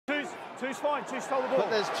Two's fine, two stole the ball.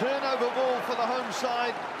 But there's turnover ball for the home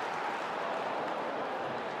side.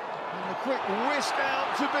 And a quick whisk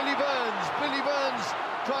out to Billy Burns. Billy Burns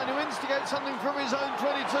trying to instigate something from his own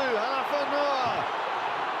 22. Harlequins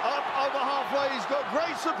up over halfway. He's got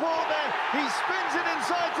great support there. He spins it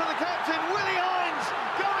inside to the captain, Willie Hines,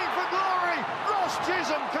 going for glory. Ross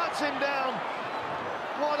Chisholm cuts him down.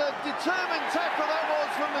 What a determined tackle that was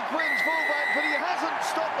from the Quins fullback, but he hasn't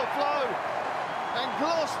stopped the flow. And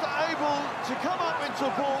Gloucester able to come up into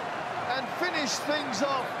port and finish things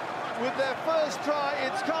off with their first try.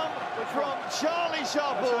 It's come from Charlie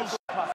Sharples.